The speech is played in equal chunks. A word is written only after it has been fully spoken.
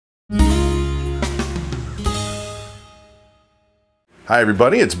Hi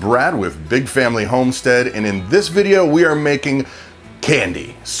everybody, it's Brad with Big Family Homestead, and in this video we are making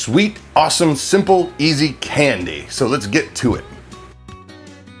candy. Sweet, awesome, simple, easy candy. So let's get to it.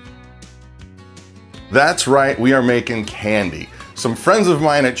 That's right, we are making candy. Some friends of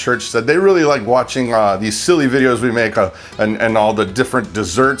mine at church said they really like watching these silly videos we make and all the different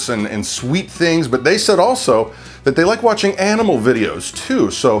desserts and sweet things, but they said also that they like watching animal videos too.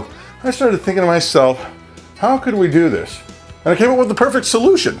 So I started thinking to myself, how could we do this? And I came up with the perfect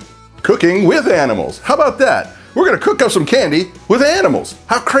solution. Cooking with animals. How about that? We're gonna cook up some candy with animals.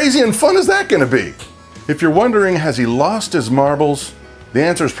 How crazy and fun is that gonna be? If you're wondering, has he lost his marbles? The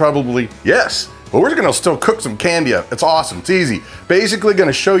answer is probably yes. But we're gonna still cook some candy up. It's awesome, it's easy. Basically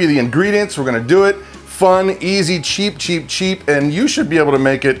gonna show you the ingredients, we're gonna do it. Fun, easy, cheap, cheap, cheap, and you should be able to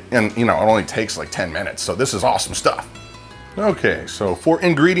make it in, it only takes like 10 minutes. So this is awesome stuff. Okay, so for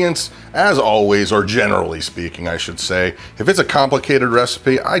ingredients, as always, or generally speaking, I should say, if it's a complicated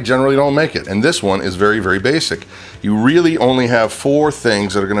recipe, I generally don't make it. And this one is very, very basic. You really only have 4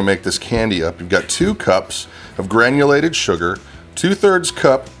 things that are gonna make this candy up. You've got 2 cups of granulated sugar, 2/3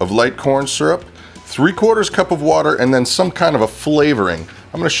 cup of light corn syrup, 3/4 cup of water, and then some kind of a flavoring.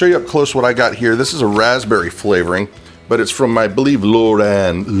 I'm gonna show you up close what I got here. This is a raspberry flavoring, but it's from, I believe,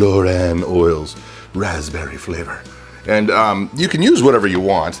 Loran Oils, raspberry flavor. And you can use whatever you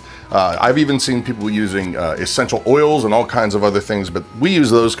want. I've even seen people using essential oils and all kinds of other things, but we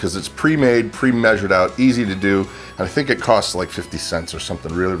use those because it's pre-made, pre-measured out, easy to do, and I think it costs like 50 cents or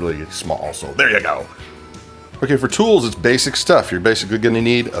something really, really small. So there you go. Okay, for tools, it's basic stuff. You're basically gonna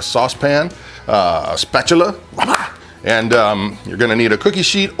need a saucepan, a spatula, and you're gonna need a cookie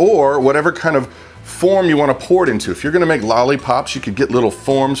sheet or whatever kind of form you want to pour it into. If you're going to make lollipops, you could get little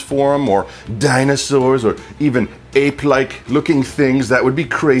forms for them, or dinosaurs, or even ape-like looking things. That would be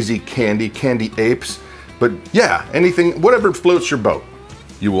crazy candy apes. But yeah, anything, whatever floats your boat.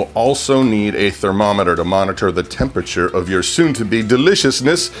 You will also need a thermometer to monitor the temperature of your soon-to-be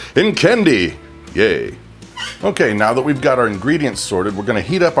deliciousness in candy. Yay. Okay, now that we've got our ingredients sorted, we're gonna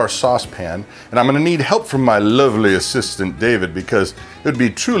heat up our saucepan, and I'm gonna need help from my lovely assistant, David, because it would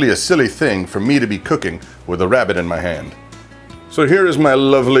be truly a silly thing for me to be cooking with a rabbit in my hand. So here is my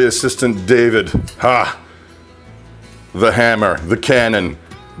lovely assistant, David. Ha! The hammer, the cannon,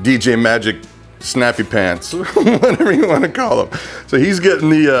 DJ Magic, Snappy Pants, whatever you wanna call him. So he's getting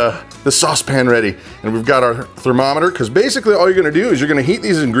the saucepan ready, and we've got our thermometer, because basically all you're gonna do is you're gonna heat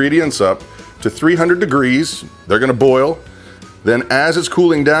these ingredients up to 300 degrees. They're gonna boil. Then as it's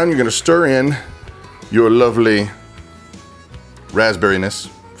cooling down, you're gonna stir in your lovely raspberryness.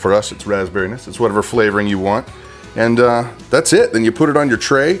 For us, it's raspberryness. It's whatever flavoring you want. And that's it. Then you put it on your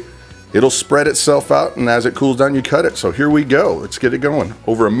tray. It'll spread itself out, and as it cools down, you cut it. So here we go. Let's get it going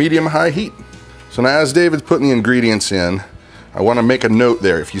over a medium-high heat. So now as David's putting the ingredients in, I wanna make a note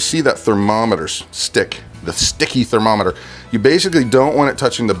there. If you see that thermometer stick, the sticky thermometer, you basically don't want it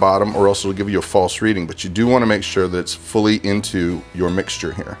touching the bottom or else it'll give you a false reading, but you do want to make sure that it's fully into your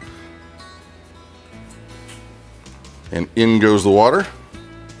mixture here. And in goes the water.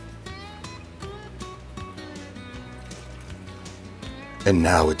 And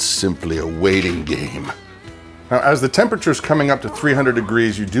now it's simply a waiting game. Now, as the temperature is coming up to 300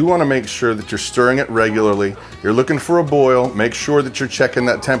 degrees, you do want to make sure that you're stirring it regularly. You're looking for a boil. Make sure that you're checking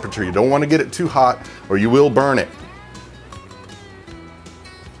that temperature. You don't want to get it too hot or you will burn it.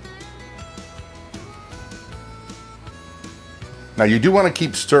 Now, you do want to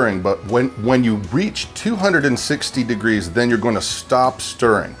keep stirring, but when you reach 260 degrees, then you're going to stop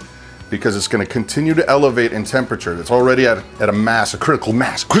stirring, because it's going to continue to elevate in temperature. It's already at a mass, a critical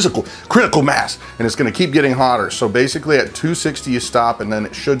mass, and it's going to keep getting hotter. So basically at 260 you stop, and then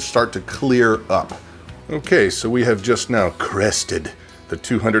it should start to clear up. Okay, so we have just now crested the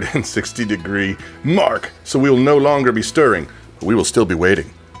 260 degree mark. So we will no longer be stirring, but we will still be waiting.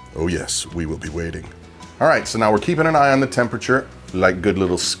 Oh yes, we will be waiting. All right, so now we're keeping an eye on the temperature, like good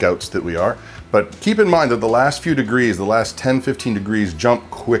little scouts that we are. But keep in mind that the last few degrees, the last 10, 15 degrees jump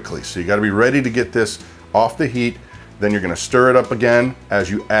quickly. So you gotta be ready to get this off the heat. Then you're gonna stir it up again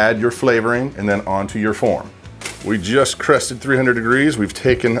as you add your flavoring and then onto your form. We just crested 300 degrees. We've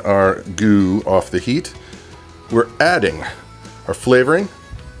taken our goo off the heat. We're adding our flavoring.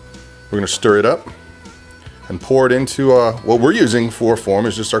 We're gonna stir it up and pour it into what we're using for form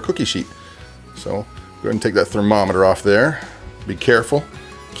is just our cookie sheet. So go ahead and take that thermometer off there. Be careful.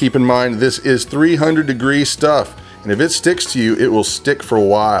 Keep in mind this is 300 degree stuff, and if it sticks to you, it will stick for a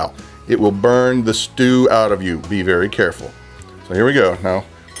while. It will burn the stew out of you. Be very careful. So here we go. Now,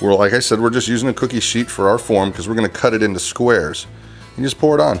 like I said, we're just using a cookie sheet for our form because we're going to cut it into squares. You just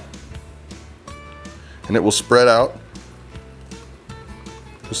pour it on. and it will spread out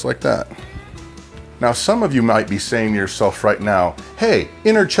just like that. Now some of you might be saying to yourself right now, hey,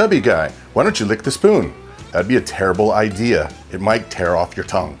 inner chubby guy, why don't you lick the spoon? That'd be a terrible idea. It might tear off your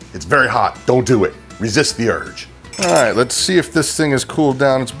tongue. It's very hot, don't do it. Resist the urge. All right, let's see if this thing has cooled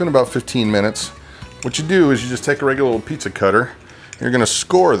down. It's been about 15 minutes. What you do is you just take a regular little pizza cutter, and you're gonna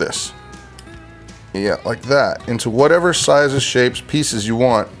score this. Yeah, like that, into whatever sizes, shapes, pieces you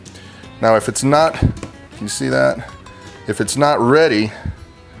want. Now if it's not, can you see that? If it's not ready,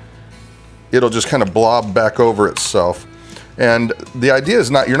 it'll just kind of blob back over itself. And the idea is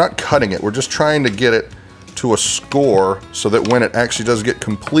you're not cutting it, we're just trying to get it to a score so that when it actually does get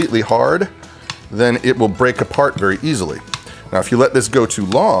completely hard, then it will break apart very easily. Now if you let this go too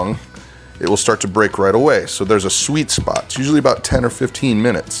long, it will start to break right away. So there's a sweet spot. It's usually about 10 or 15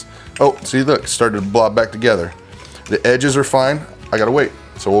 minutes. Oh, see, look, it started to blob back together. The edges are fine. I gotta wait,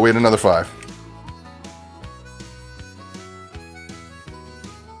 so we'll wait another 5.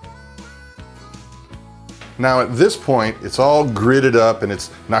 Now at this point, it's all gridded up and it's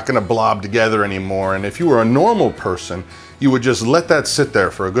not gonna blob together anymore. And if you were a normal person, you would just let that sit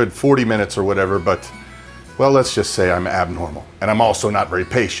there for a good 40 minutes or whatever, but, well, let's just say I'm abnormal. And I'm also not very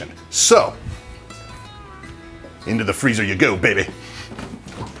patient. So, into the freezer you go, baby.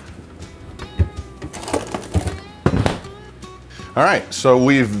 All right, so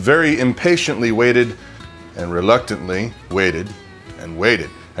we've very impatiently waited and reluctantly waited and waited.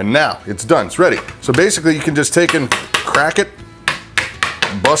 And now it's done, it's ready. So basically you can just take and crack it,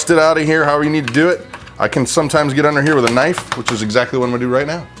 bust it out of here however you need to do it. I can sometimes get under here with a knife, which is exactly what I'm gonna do right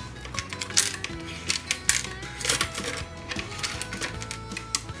now.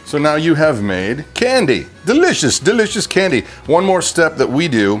 So now you have made candy. Delicious, delicious candy. One more step that we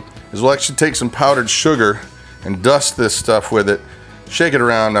do is we'll actually take some powdered sugar and dust this stuff with it. Shake it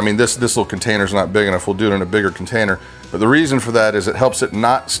around. I mean, this little container's not big enough. We'll do it in a bigger container. But the reason for that is it helps it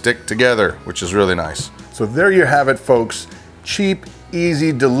not stick together, which is really nice. So there you have it, folks. Cheap,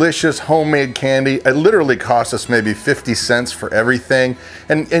 easy, delicious homemade candy. It literally costs us maybe 50 cents for everything.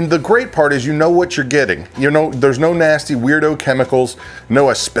 And the great part is you know what you're getting. You know, there's no nasty weirdo chemicals,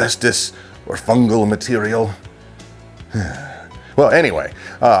 no asbestos or fungal material. Well, anyway,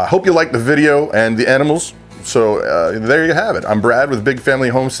 hope you liked the video and the animals. So there you have it. I'm Brad with Big Family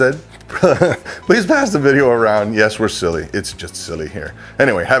Homestead. Please pass the video around. Yes, we're silly. It's just silly here.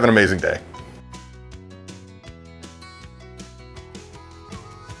 Anyway, have an amazing day.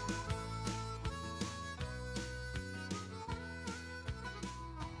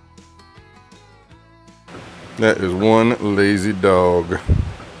 That is one lazy dog.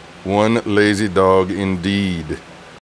 One lazy dog indeed.